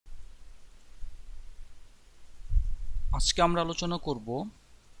আজকে আমরা আলোচনা করব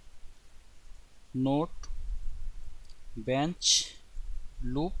নোট, বেঞ্চ,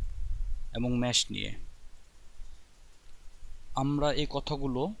 লুপ এবং ম্যাশ নিয়ে। আমরা এই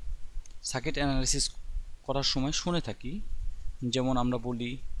কথাগুলো সার্কিট অ্যানালাইসিস করার সময় শুনে থাকি। যেমন আমরা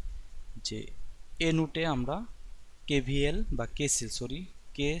বলি যে এ নোটে আমরা কেভিএল বা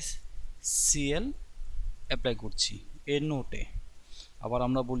কেসিএল অ্যাপ্লাই করছি এ নোটে। আবার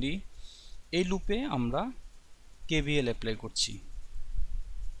আমরা বলি এই লুপে আমরা কেভিএল অ্যাপ্লাই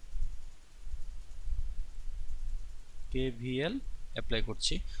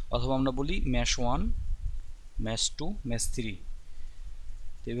করছি, অথবা আমরা বলি ম্যাশ 1, ম্যাশ 2, ম্যাশ 3।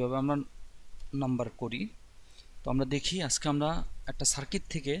 তো এইভাবে আমরা নাম্বার করি। তো আমরা দেখি আজকে আমরা একটা সার্কিট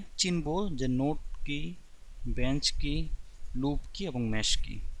থেকে চিনব যে নোট কি, বেঞ্চ কি, লুপ কি এবং ম্যাশ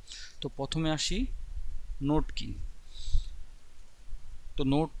কি। তো প্রথমে আসি নোট কি। তো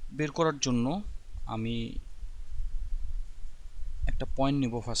নোট বের করার জন্য আমি একটা পয়েন্ট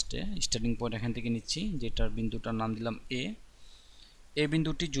নিব। ফার্স্টে স্টার্টিং পয়েন্ট এখান থেকে নিচ্ছি, যেটার বিন্দুটার নাম দিলাম এ। এই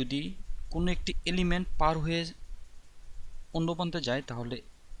বিন্দুটি যদি কোনো একটি এলিমেন্ট পার হয়ে অন্য প্রান্তে যায় তাহলে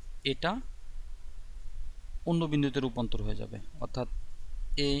এটা অন্য বিন্দুতে রূপান্তর হয়ে যাবে। অর্থাৎ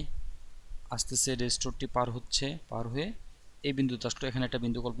এ আসতেছে, রেজিস্টরটি পার হয়ে এই বিন্দুতে আসলে এখানে একটা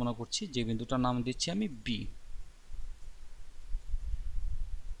বিন্দু কল্পনা করছি, যে বিন্দুটার নাম দিচ্ছি আমি বি।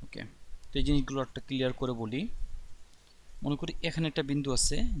 ওকে, তো এই জিনিসগুলো একটা ক্লিয়ার করে বলি। মনে করি এখানে একটা বিন্দু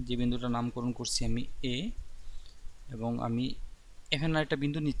আছে, যে বিন্দুটার নামকরণ করছি আমি এ, এবং আমি এখানে একটা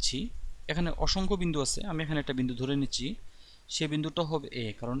বিন্দু নিচ্ছি। এখানে অসংখ্য বিন্দু আছে, আমি এখানে একটা বিন্দু ধরে নিচ্ছি, সেই বিন্দুটা হবে এ,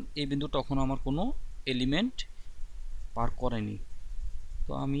 কারণ এই বিন্দুটা এখনো আমার কোনো এলিমেন্ট পার করেনি।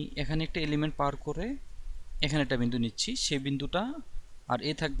 তো আমি এখানে একটা এলিমেন্ট পার করে এখানে একটা বিন্দু নিচ্ছি, সেই বিন্দুটা আর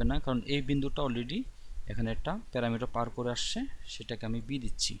এ থাকবে না, কারণ এই বিন্দুটা অলরেডি এখানে একটা প্যারামিটার পার করে আসছে, সেটাকে আমি বি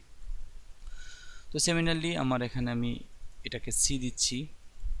দিচ্ছি। তো সিমিলারলি আমার এখানে আমি এটাকে সি দিচ্ছি,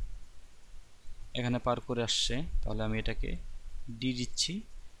 এখানে পার করে আসছে, তাহলে আমি এটাকে ডি দিচ্ছি,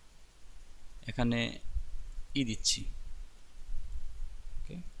 এখানে ই দিচ্ছি।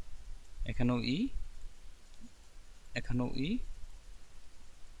 ওকে, এখানেও ই, এখানেও ই,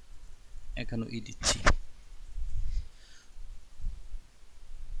 এখানেও ই দিচ্ছি।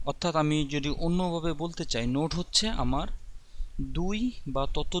 অর্থাৎ আমি যদি অন্যভাবে বলতে চাই, নোড হচ্ছে আমার দুই বা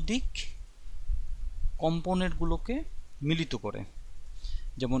ততোধিক কম্পোনেন্টগুলোকে মিলিত করে।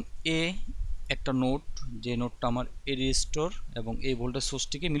 যেমন এ একটা নোড, যে নোডটা আমার এ রেজিস্টর এবং এই ভোল্টেজ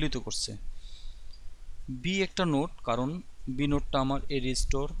সোর্সটিকে মিলিত করছে। বি একটা নোড, কারণ বি নোডটা আমার এ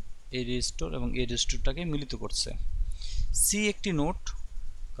রেজিস্টর এবং এ রেজিস্টরটাকে মিলিত করছে। সি একটি নোড,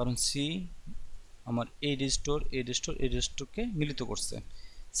 কারণ সি আমার এ রেজিস্টরকে মিলিত করছে।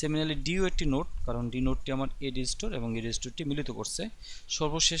 সিমিলারলি ডিও একটি নোড, কারণ ডি নোডটি আমার এ রেজিস্টর এবং এ রেজিস্টরটি মিলিত করছে।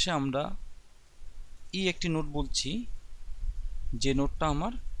 সর্বশেষে আমরা ই একটি নোড বলছি, যে নোডটা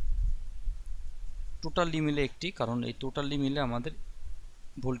আমার টোটালি মিলে একটি, কারণ এই টোটালি মিলে আমাদের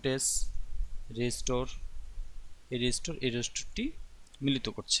ভোল্টেজ রেজিস্টর এই রেজিস্টরটি মিলিত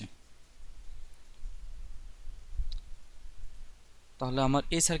করছে। তাহলে আমার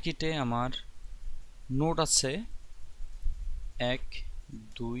এই সার্কিটে আমার নোড আছে 1,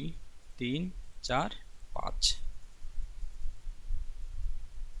 2, 3, 4, 5,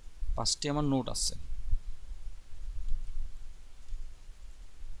 5টি আমার নোড আছে।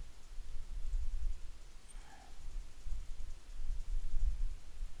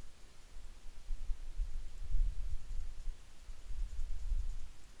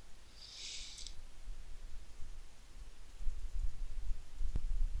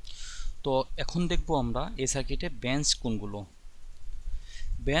 তো এখন দেখব আমরা এই সার্কিটে বেঞ্চ কোনগুলো।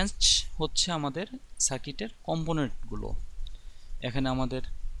 বেঞ্চ হচ্ছে আমাদের সার্কিটের কম্পোনেন্টগুলো। এখানে আমাদের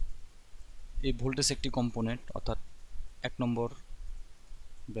এই ভোল্টেজ একটি কম্পোনেন্ট, অর্থাৎ 1 নম্বর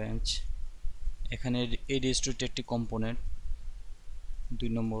বেঞ্চ। এখানে এই রেজিস্টরটি একটি কম্পোনেন্ট 2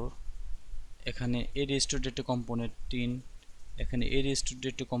 নম্বর। এখানে এই রেজিস্টরটি একটি কম্পোনেন্ট 3। এখানে এই রেজিস্টরটি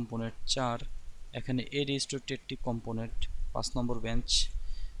একটি কম্পোনেন্ট 4। এখানে এই রেজিস্টরটি একটি কম্পোনেন্ট 5 নম্বর বেঞ্চ।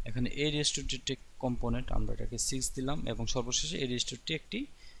 এখানে এই রেজিস্টরটি একটি কম্পোনেন্ট, আমরা এটাকে 6 দিলাম, এবং সর্বশেষে এই রেজিস্টরটি একটি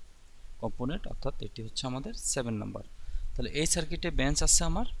কম্পোনেন্ট, অর্থাৎ এটি হচ্ছে আমাদের 7 নাম্বার। তাহলে এই সার্কিটে বেঞ্চ আছে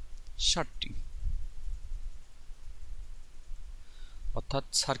আমার 60টি। অর্থাৎ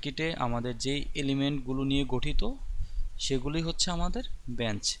সার্কিটে আমাদের যেই এলিমেন্টগুলো নিয়ে গঠিত সেগুলি হচ্ছে আমাদের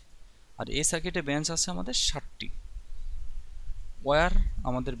বেঞ্চ। আর এই সার্কিটে বেঞ্চ আছে আমাদের 60টি। ওয়্যার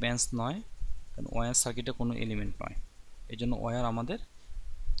আমাদের বেঞ্চ নয়, কারণ ওয়্যার সার্কিটে কোনো এলিমেন্ট নয়, এই জন্য ওয়্যার আমাদের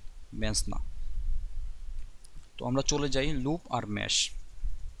বেঞ্চ না। তো আমরা চলে যাই লুপ আর ম্যাশ।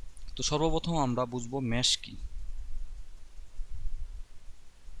 তো সর্বপ্রথম আমরা বুঝবো ম্যাশ কি।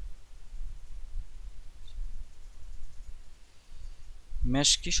 মেশ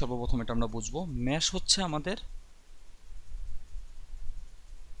কি সর্বপ্রথম এটা আমরা বুঝবো। মেশ হচ্ছে আমাদের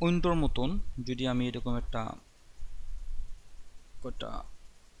উইন্ডোর মতন, যদি আমি এরকম একটা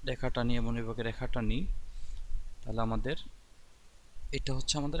রেখা টানি এবং এভাবে রেখা টানি, তাহলে আমাদের এটা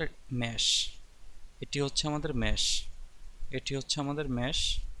হচ্ছে আমাদের মেশ, এটি হচ্ছে আমাদের মেশ, এটি হচ্ছে আমাদের মেশ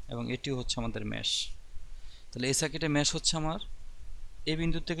এবং এটিও হচ্ছে আমাদের মেশ। তাহলে এই সার্কিটে মেশ হচ্ছে আমার এই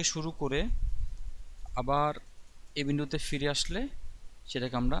বিন্দু থেকে শুরু করে আবার এই বিন্দুতে ফিরে আসলে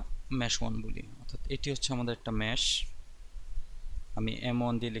সেটাকে আমরা মেশ 1 বলি। অর্থাৎ এটি হচ্ছে আমাদের একটা মেশ, আমি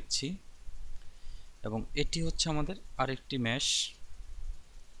M1 দিয়ে লিখছি, এবং এটি হচ্ছে আমাদের আরেকটি মেশ,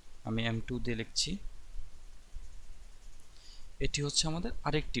 আমি M2 দিয়ে লিখছি। এটি হচ্ছে আমাদের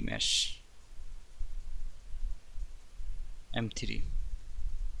আরেকটি মেশ M3,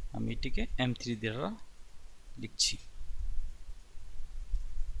 আমি এটিকে M3 দ্বারা লিখছি।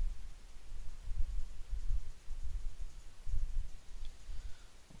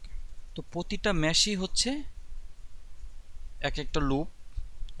 তো প্রতিটা মেশই হচ্ছে এক একটা লুপ,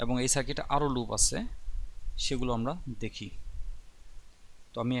 এবং এই সার্কিটে আরও লুপ আছে, সেগুলো আমরা দেখি।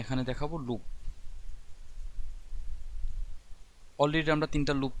 তো আমি এখানে দেখাবো লুপ। অলরেডি আমরা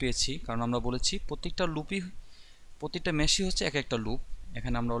 3টা লুপ পেয়েছি, কারণ আমরা বলেছি প্রতিটা মেশই হচ্ছে এক একটা লুপ।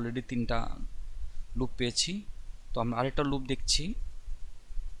 এখানে আমরা অলরেডি 3টা লুপ পেয়েছি। তো আমরা আরেকটা লুপ দেখছি,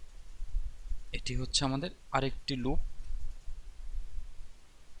 এটি হচ্ছে আমাদের আরেকটি লুপ।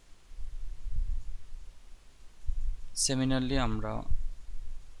 সিমিলারলি আমরা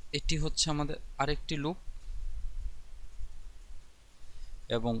এটি হচ্ছে আমাদের আরেকটি লুপ,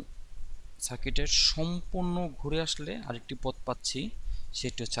 এবং সার্কিটের সম্পূর্ণ ঘুরে আসলে আরেকটি পথ পাচ্ছি,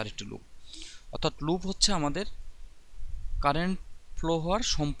 সেটি হচ্ছে আরেকটি লুপ। অর্থাৎ লুপ হচ্ছে আমাদের কারেন্ট ফ্লো হওয়ার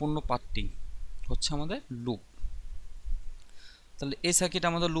সম্পূর্ণ পাথটি হচ্ছে আমাদের লুপ। তাহলে এই সার্কিটে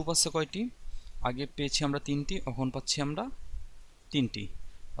আমাদের লুপ আছে কয়টি? আগে পেয়েছি আমরা 3টি, এখন পাচ্ছি আমরা 3টি।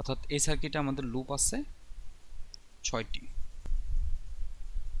 অর্থাৎ এই সার্কিটে আমাদের লুপ আছে 6টি।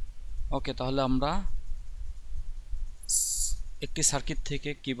 ওকে, তাহলে আমরা একটি সার্কিট থেকে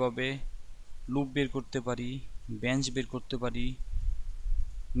কিভাবে লুপ বের করতে পারি, বেঞ্চ বের করতে পারি,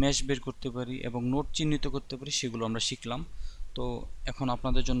 মেশ বের করতে পারি এবং নোড চিহ্নিত করতে পারি, সেগুলো আমরা শিখলাম। তো এখন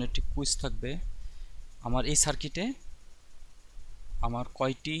আপনাদের জন্য একটি কুইজ থাকবে। আমার এই সার্কিটে আমার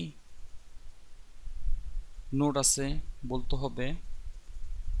কয়টি নোড আছে বলতে হবে,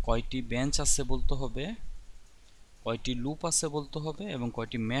 কয়টি বেঞ্চ আছে বলতে হবে, কয়টি লুপ আছে বলতে হবে, এবং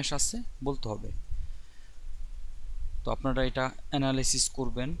কয়টি মেশ আছে বলতে হবে। তো আপনারা এটা অ্যানালাইসিস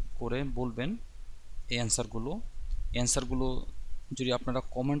করবেন, করে বলবেন এই অ্যান্সারগুলো যদি আপনারা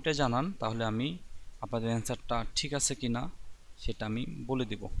কমেন্টে জানান, তাহলে আমি আপনাদের অ্যান্সারটা ঠিক আছে কিনা সেটা আমি বলে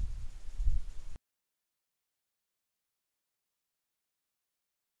দেব।